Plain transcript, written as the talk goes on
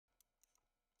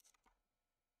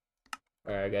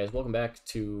Alright guys, welcome back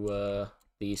to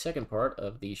the second part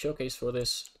of the showcase for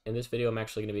this. In this video I'm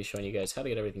actually going to be showing you guys how to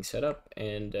get everything set up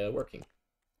and working.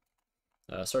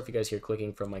 Sorry if you guys hear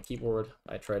clicking from my keyboard.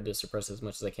 I tried to suppress it as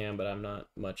much as I can, but I'm not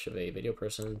much of a video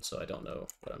person, so I don't know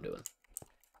what I'm doing.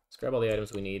 Let's grab all the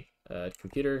items we need.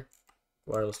 Computer,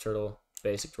 wireless turtle,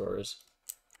 basic drawers,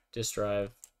 disk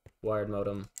drive, wired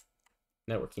modem,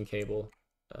 networking cable,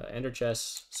 ender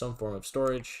chest, some form of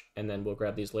storage, and then we'll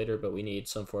grab these later, but we need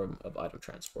some form of item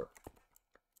transport.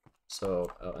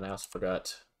 So, and I also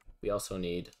forgot, we also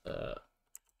need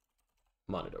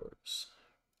monitors.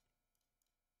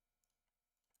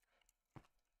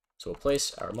 So we'll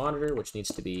place our monitor, which needs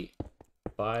to be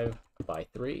 5 by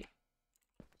 3.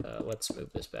 Let's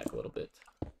move this back a little bit.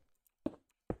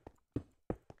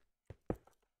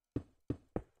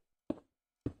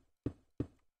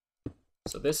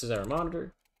 So this is our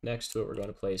monitor. Next to it, we're going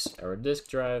to place our disk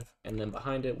drive, and then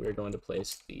behind it, we're going to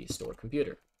place the stored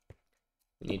computer.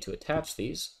 We need to attach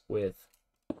these with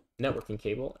networking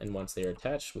cable, and once they are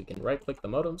attached, we can right-click the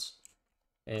modems,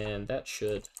 and that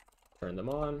should turn them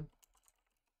on,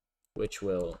 which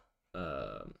you'll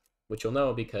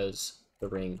know because the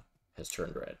ring has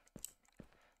turned red.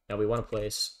 Now we want to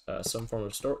place some form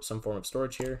of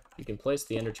storage here. You can place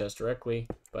the ender chest directly,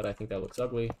 but I think that looks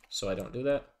ugly, so I don't do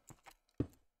that.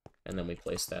 And then we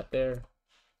place that there.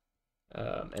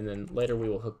 And then later we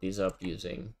will hook these up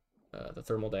using the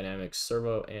thermodynamics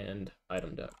servo and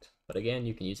item duct. But again,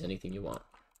 you can use anything you want.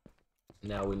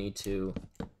 Now we need to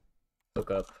hook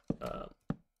up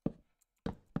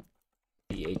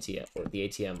the ATM or the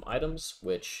ATM items,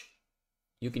 which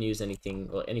you can use anything,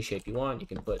 well, any shape you want. You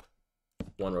can put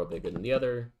one row bigger than the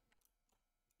other,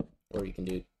 or you can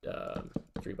do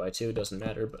 3 by 2, doesn't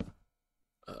matter, but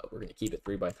we're going to keep it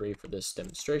 3 by 3 for this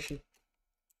demonstration.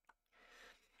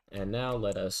 And now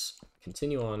let us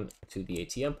continue on to the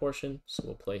ATM portion. So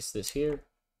we'll place this here,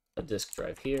 a disk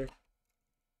drive here,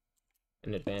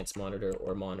 an advanced monitor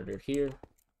or monitor here,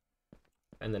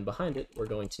 and then behind it we're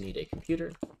going to need a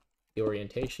computer. The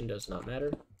orientation does not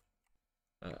matter.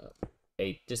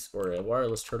 A disk or a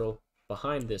wireless turtle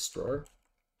behind this drawer,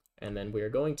 and then we are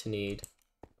going to need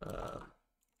get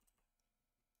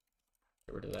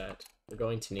rid of that. We're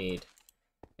going to need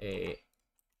a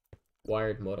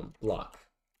wired modem block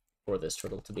for this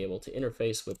turtle to be able to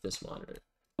interface with this monitor.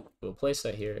 We'll place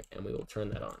that here and we will turn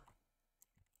that on.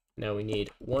 Now we need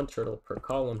one turtle per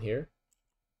column here,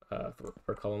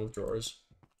 per column of drawers,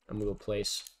 and we will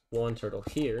place one turtle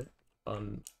here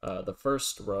on the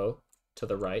first row to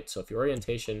the right. So if your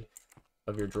orientation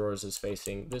of your drawers is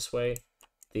facing this way,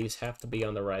 these have to be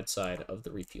on the right side of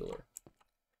the refueler.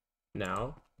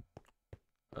 Now,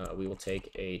 we will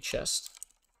take a chest,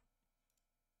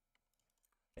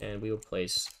 and we will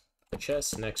place the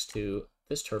chest next to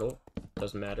this turtle.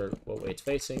 Doesn't matter what way it's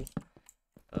facing,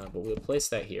 but we'll place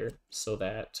that here so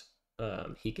that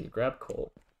he can grab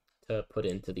coal to put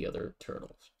into the other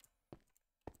turtles.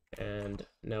 And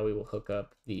now we will hook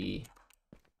up the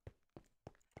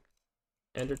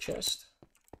ender chest.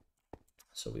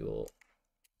 So we will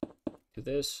do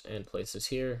this and place this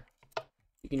here.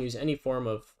 You can use any form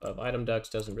of item ducts,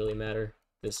 doesn't really matter.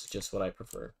 This is just what I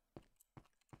prefer.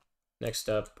 Next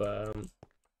up,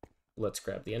 let's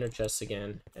grab the ender chest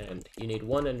again, and you need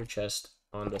one ender chest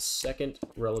on the second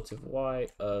relative Y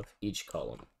of each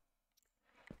column.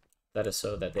 That is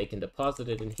so that they can deposit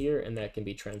it in here, and that can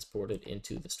be transported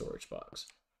into the storage box.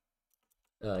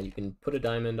 You can put a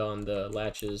diamond on the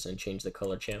latches and change the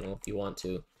color channel if you want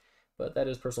to, but that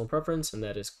is personal preference, and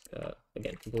that is,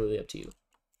 again, completely up to you.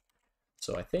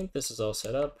 So I think this is all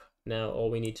set up. Now all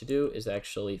we need to do is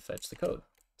actually fetch the code.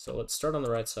 So let's start on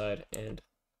the right side and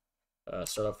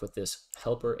start off with this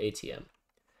helper ATM.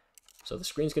 So the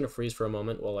screen's going to freeze for a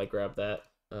moment while I grab that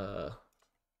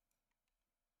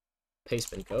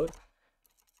pastebin code.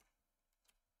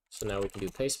 So now we can do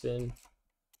pastebin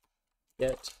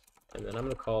get, and then I'm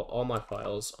going to call all my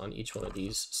files on each one of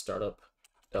these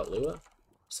startup.lua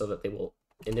so that they will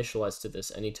initialize to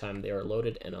this anytime they are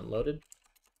loaded and unloaded.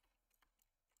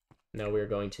 Now we're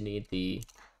going to need the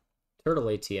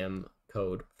turtleAtm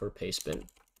code for pastebin.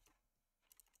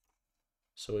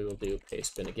 So we will do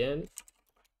pastebin again.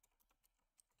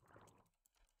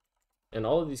 And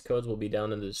all of these codes will be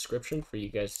down in the description for you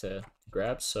guys to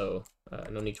grab, so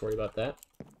no need to worry about that.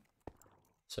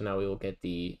 So now we will get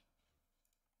the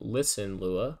listen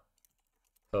Lua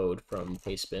code from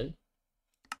pastebin.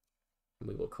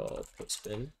 We will call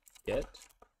pastebin get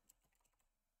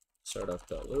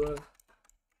startup.lua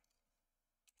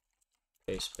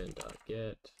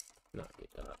pastebin.get, not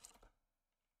get dot.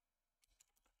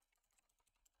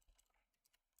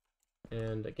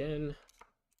 And again,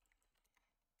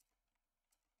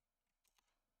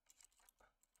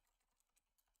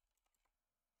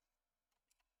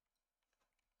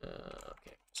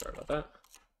 that.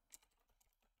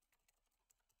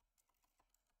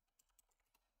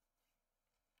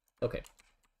 Okay,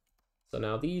 so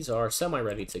now these are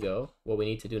semi-ready to go. What we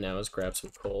need to do now is grab some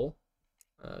coal,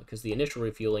 because the initial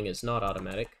refueling is not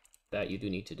automatic. That you do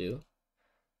need to do.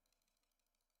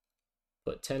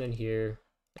 Put 10 in here,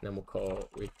 and then we'll call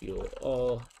refuel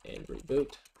all and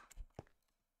reboot.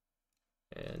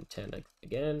 And 10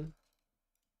 again,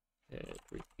 and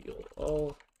refuel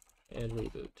all and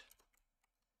reboot.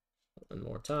 One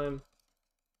more time.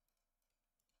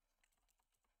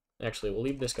 Actually, we'll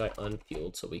leave this guy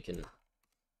unfueled so we can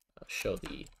show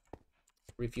the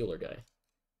refueler guy.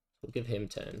 We'll give him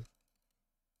 10.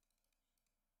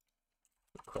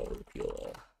 We'll call refuel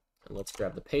all. And let's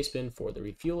grab the paste bin for the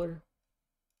refueler.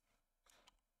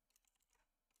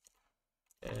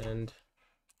 And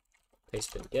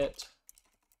paste bin get.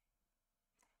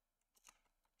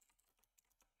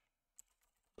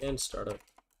 And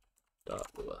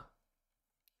startup.lua.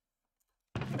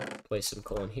 Place some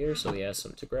coal in here so he has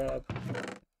some to grab.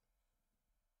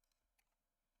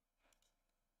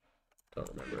 Don't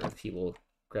remember if he will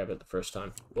grab it the first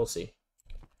time. We'll see.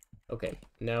 Okay,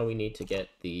 now we need to get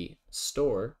the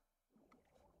store.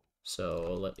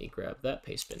 So let me grab that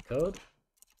pastebin code.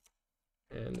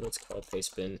 And let's call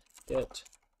pastebin get.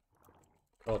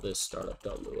 Call this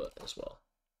startup.lua as well.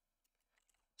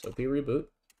 So if we reboot,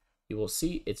 you will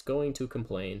see it's going to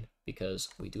complain because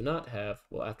we do not have,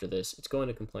 well, after this, it's going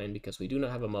to complain because we do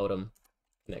not have a modem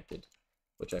connected,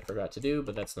 which I forgot to do,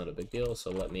 but that's not a big deal.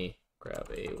 So let me grab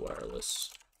a wireless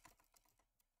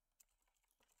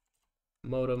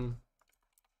modem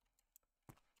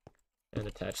and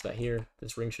attach that here.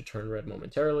 This ring should turn red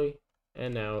momentarily,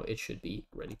 and now it should be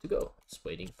ready to go. It's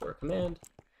waiting for a command,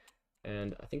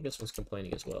 and I think this one's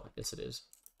complaining as well. Yes, it is.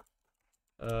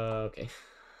 Okay.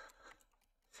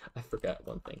 I forgot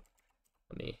one thing.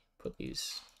 Let me put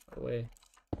these away.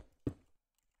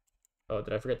 Oh,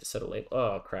 did I forget to set a label?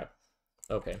 Oh, crap.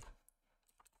 Okay.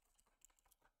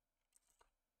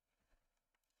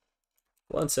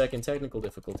 1 second, technical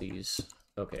difficulties.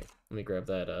 Okay, let me grab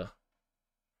that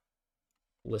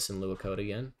listen Lua code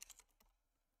again.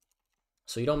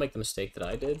 So you don't make the mistake that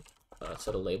I did.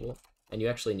 Set a label. And you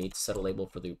actually need to set a label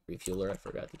for the refueler. I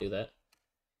forgot to do that.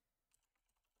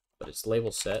 But it's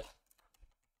label set.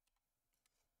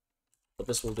 What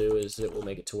this will do is it will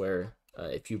make it to where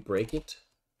if you break it,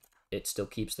 it still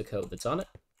keeps the code that's on it.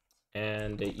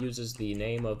 And it uses the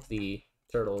name of the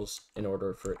turtles in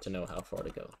order for it to know how far to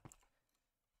go.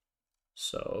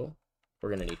 So we're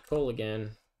going to need coal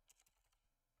again.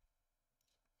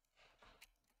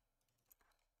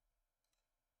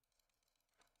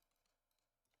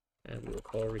 And we will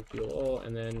call refuel all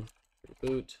and then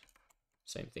reboot.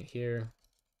 Same thing here.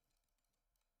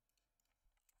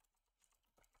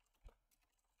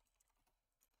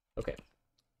 Okay,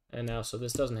 and now so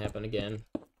this doesn't happen again.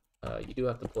 You do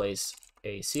have to place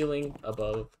a ceiling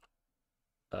above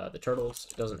the turtles.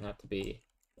 It doesn't have to be,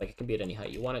 like, it can be at any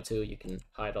height you want it to. You can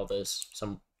hide all this,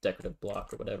 some decorative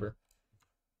block or whatever.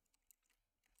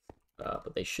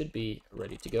 But they should be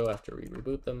ready to go after we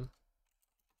reboot them,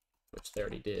 which they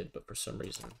already did, but for some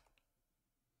reason,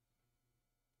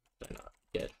 did I not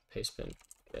get pastebin,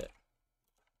 get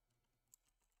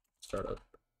startup.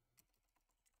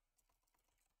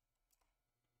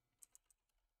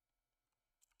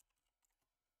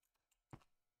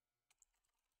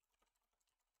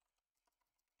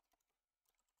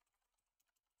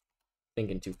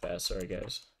 Thinking too fast, sorry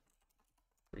guys.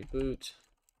 Reboot.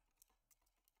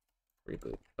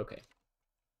 Reboot, okay.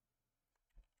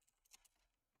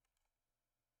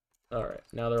 Alright,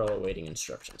 now they're all awaiting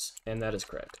instructions, and that is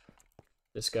correct.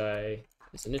 This guy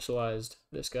is initialized,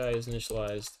 this guy is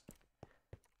initialized,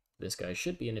 this guy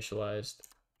should be initialized,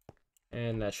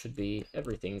 and that should be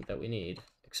everything that we need,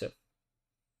 except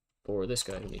for this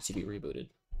guy who needs to be rebooted.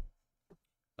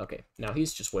 Okay, now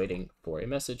he's just waiting for a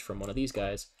message from one of these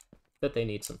guys that they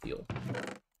need some fuel.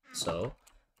 So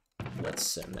let's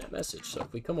send that message. So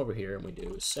if we come over here and we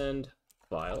do send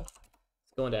file,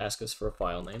 it's going to ask us for a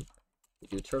file name. We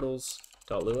do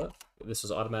turtles.lua. This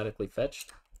is automatically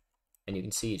fetched, and you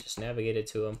can see just navigated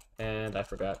to him, and I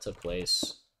forgot to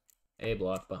place a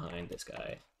block behind this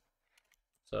guy.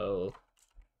 So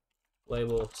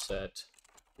label set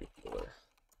refueler.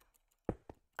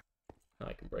 Now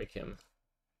I can break him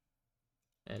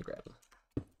and grab him.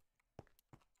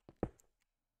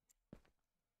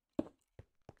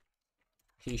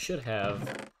 He should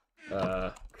have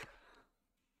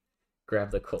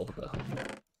grabbed the coal though.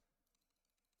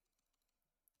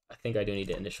 I think I do need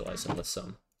to initialize him with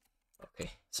some.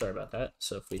 Okay, sorry about that.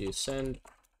 So if we do send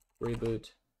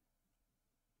reboot,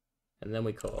 and then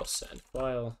we call send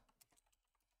file,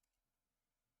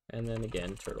 And then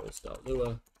again,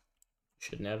 turtles.lua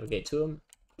should navigate to him,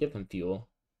 give him fuel.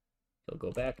 He'll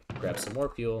go back, grab some more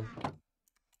fuel.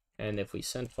 And if we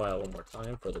send file one more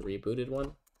time for the rebooted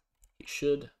one, he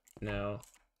should now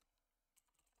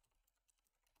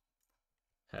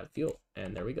have fuel.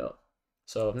 And there we go.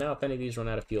 So now if any of these run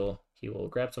out of fuel, he will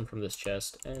grab some from this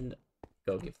chest and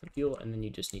go give them fuel, and then you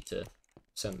just need to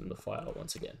send them the file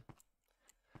once again.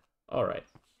 All right,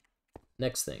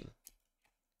 next thing.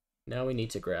 Now we need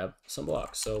to grab some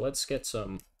blocks. So let's get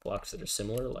some blocks that are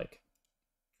similar, like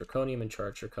draconium and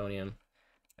charred draconium,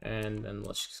 and then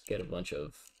let's just get a bunch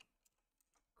of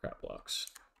crap blocks.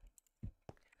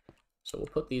 So we'll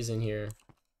put these in here.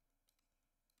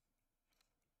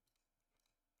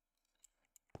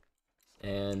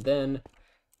 And then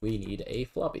we need a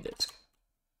floppy disk.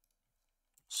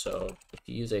 So if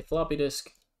you use a floppy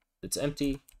disk that's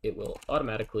empty, it will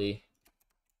automatically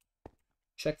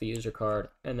check the user card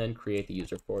and then create the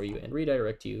user for you and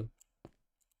redirect you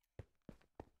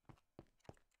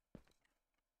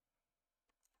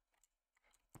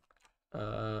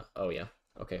oh yeah,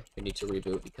 okay, we need to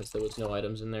reboot because there was no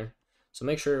items in there. So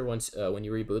make sure once when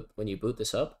you boot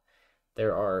this up,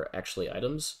 there are actually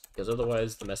items, because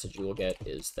otherwise the message you will get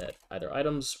is that either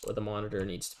items or the monitor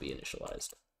needs to be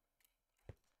initialized.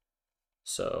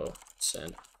 So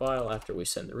send file after we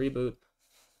send the reboot,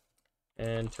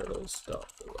 and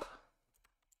turtles.lua.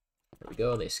 There we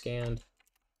go, they scanned,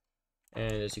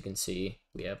 and as you can see,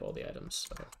 we have all the items.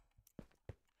 So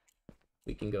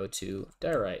we can go to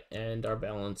diorite, and our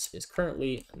balance is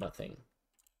currently nothing.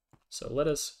 So let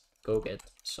us go get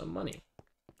some money.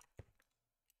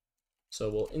 So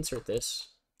we'll insert this,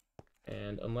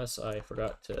 and unless I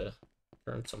forgot to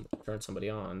turn somebody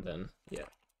on, then yeah,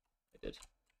 I did.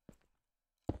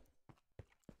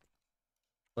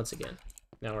 Once again,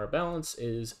 now our balance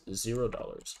is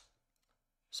 $0.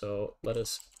 So let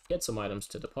us get some items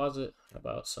to deposit. How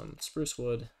about some spruce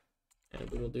wood, and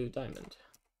we will do diamond.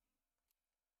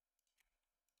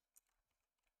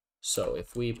 So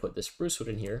if we put the spruce wood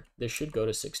in here, this should go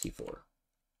to 64.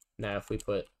 Now if we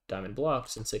put diamond block,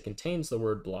 since it contains the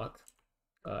word block,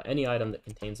 any item that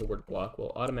contains the word block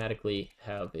will automatically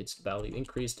have its value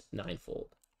increased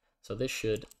 9-fold. So this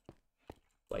should,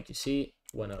 like you see,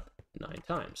 went up 9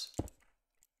 times.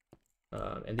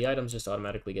 And the items just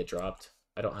automatically get dropped.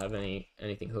 I don't have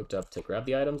anything hooked up to grab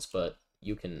the items, but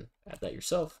you can add that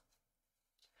yourself.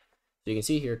 So you can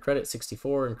see here, credit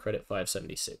 64 and credit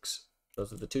 576.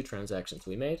 Those are the two transactions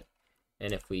we made.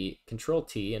 And if we Control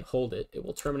T and hold it, it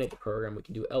will terminate the program. We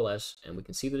can do ls, and we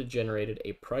can see that it generated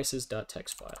a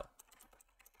prices.txt file.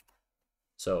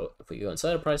 So if we go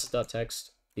inside of prices.txt,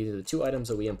 these are the two items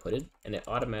that we inputted, and it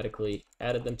automatically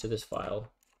added them to this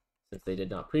file since they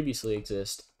did not previously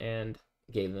exist, and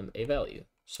gave them a value.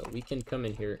 So we can come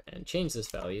in here and change this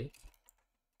value.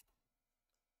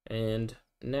 And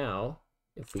now,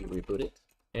 if we reboot it,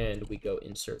 and we go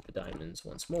insert the diamonds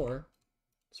once more,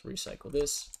 let's recycle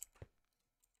this.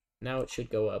 Now it should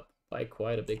go up by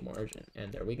quite a big margin,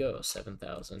 and there we go,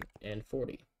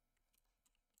 7,040.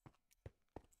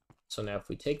 So now if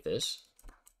we take this,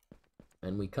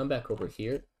 and we come back over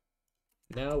here,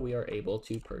 now we are able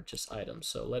to purchase items.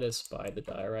 So let us buy the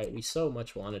diorite we so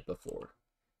much wanted before.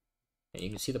 And you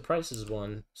can see the price is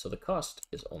 1, so the cost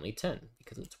is only 10,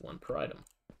 because it's 1 per item.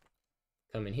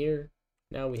 Come in here,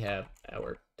 now we have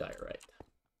our diorite.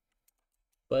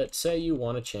 But say you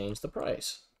want to change the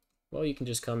price. Well, you can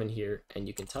just come in here and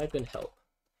you can type in help,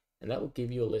 and that will give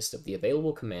you a list of the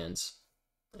available commands.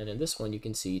 And in this one, you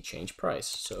can see change price.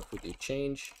 So if we do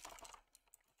change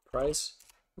price,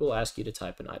 we'll ask you to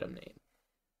type an item name.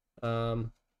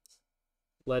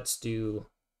 Let's do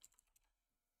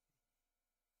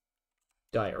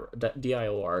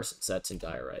DIOR, since that's in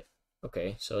diorite.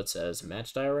 Okay, so it says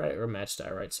match diorite or match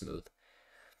diorite smooth.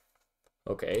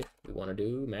 Okay, we want to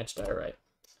do match diorite.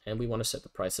 And we want to set the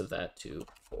price of that to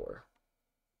 4.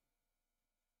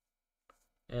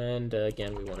 And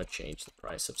again, we want to change the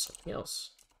price of something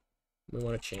else. We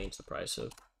want to change the price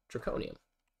of draconium.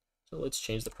 So let's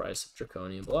change the price of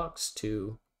draconium blocks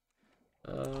to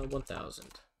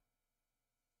 1,000.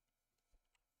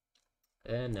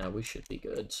 And now we should be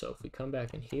good. So if we come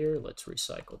back in here, let's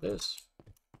recycle this.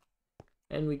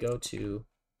 And we go to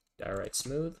diorite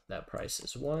smooth, that price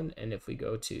is 1. And if we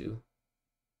go to,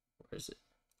 where is it?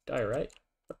 Diorite,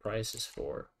 the price is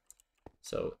 4.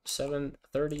 So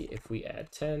 730, if we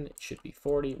add 10, it should be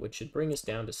 40, which should bring us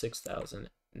down to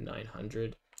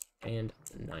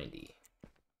 6,990.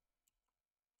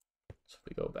 So if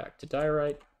we go back to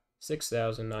diorite,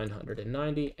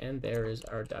 6,990, and there is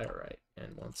our diorite.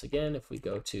 And once again, if we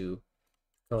go to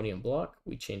draconium block,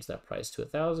 we change that price to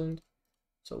 1,000.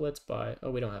 So let's buy,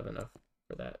 oh, we don't have enough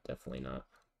for that, definitely not.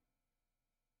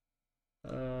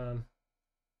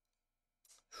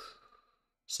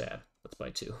 Sad, let's buy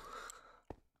 2.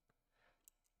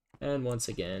 And once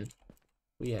again,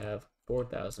 we have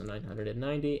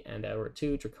 4,990 and our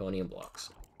 2 draconian blocks.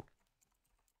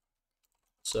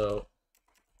 So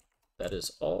that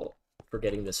is all for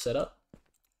getting this set up.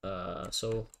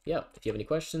 So yeah, if you have any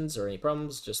questions or any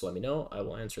problems, just let me know. I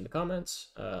will answer in the comments.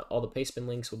 All the pastebin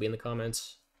links will be in the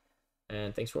comments.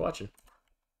 And thanks for watching.